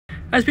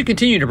As we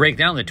continue to break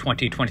down the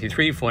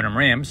 2023 Fordham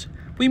Rams,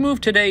 we move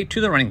today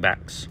to the running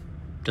backs.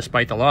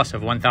 Despite the loss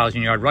of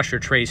 1,000-yard rusher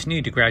Trey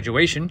Snead to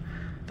graduation,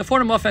 the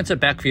Fordham offensive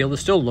backfield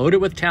is still loaded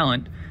with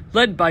talent,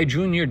 led by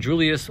junior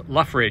Julius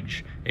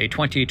Luffridge, a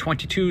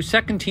 2022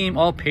 second-team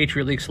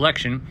All-Patriot League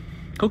selection,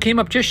 who came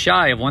up just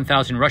shy of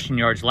 1,000 rushing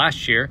yards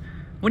last year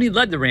when he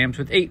led the Rams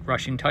with 8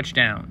 rushing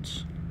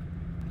touchdowns.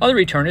 Other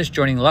returners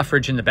joining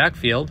Luffridge in the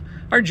backfield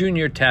are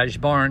junior Taj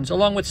Barnes,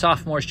 along with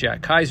sophomores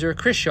Jack Kaiser,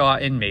 Chris Shaw,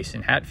 and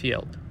Mason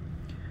Hatfield.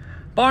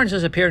 Barnes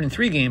has appeared in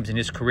 3 games in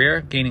his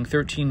career, gaining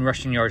 13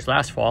 rushing yards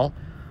last fall,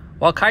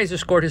 while Kaiser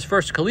scored his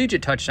first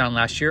collegiate touchdown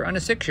last year on a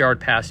 6-yard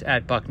pass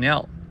at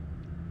Bucknell.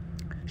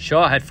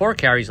 Shaw had 4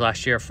 carries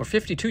last year for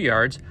 52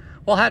 yards,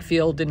 while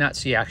Hatfield did not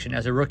see action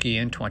as a rookie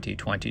in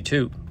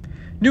 2022.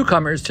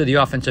 Newcomers to the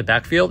offensive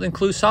backfield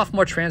include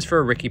sophomore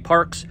transfer Ricky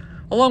Parks,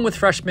 along with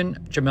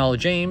freshman Jamel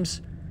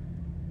James,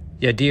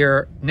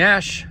 Yadir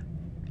Nash,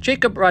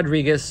 Jacob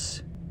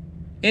Rodriguez,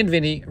 and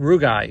Vinny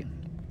Rugai.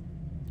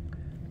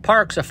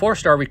 Parks, a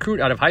 4-star recruit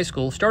out of high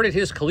school, started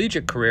his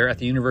collegiate career at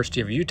the University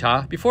of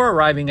Utah before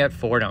arriving at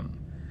Fordham.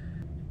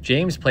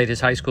 James played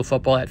his high school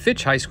football at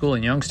Fitch High School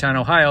in Youngstown,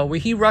 Ohio, where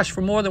he rushed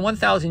for more than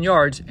 1,000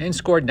 yards and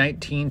scored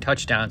 19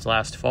 touchdowns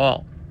last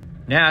fall.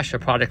 Nash, a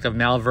product of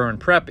Malvern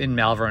Prep in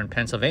Malvern,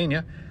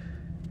 Pennsylvania,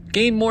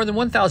 gained more than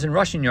 1,000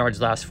 rushing yards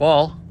last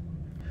fall,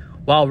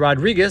 while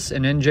Rodriguez,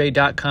 an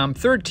NJ.com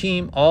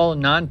third-team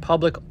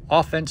all-non-public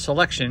offense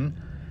selection,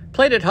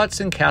 played at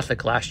Hudson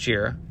Catholic last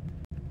year,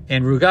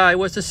 and Rugai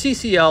was the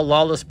CCL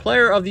Lawless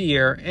Player of the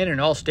Year and an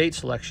All-State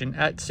selection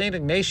at St.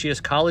 Ignatius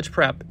College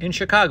Prep in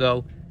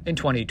Chicago in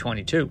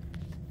 2022.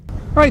 All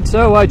right,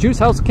 so Juice,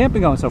 how's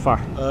camping going so far?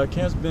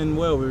 Camp's been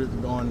well. We're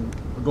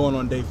going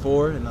on day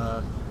 4, and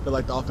I feel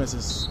like the offense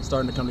is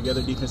starting to come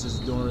together. Defense is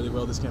doing really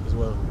well this camp as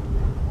well.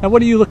 Now,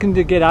 what are you looking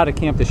to get out of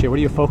camp this year? What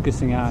are you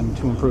focusing on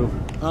to improve?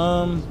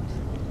 I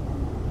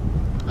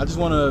just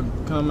want to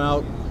come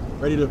out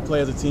ready to play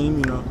as a team.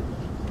 You know,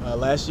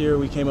 last year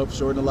we came up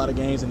short in a lot of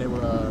games, and there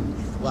were a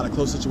lot of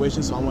close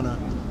situations. So I want to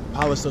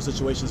polish those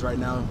situations right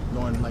now,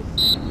 going like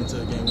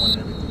into game 1 and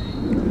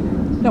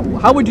everything. Now,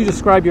 how would you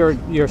describe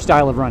your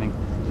style of running?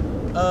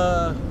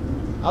 I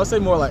would say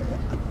more like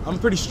I'm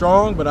pretty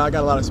strong, but I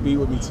got a lot of speed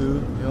with me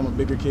too. You know, I'm a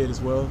bigger kid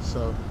as well.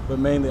 So, but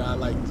mainly I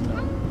like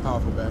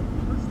powerful back.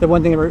 The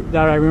one thing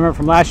that I remember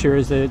from last year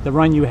is the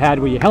run you had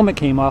where your helmet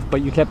came off,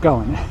 but you kept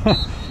going. Yeah.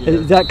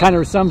 That kind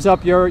of sums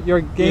up your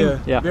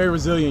game? Yeah, very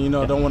resilient,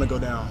 don't want to go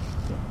down.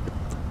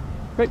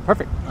 Great,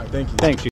 perfect. All right, thank you. Thanks.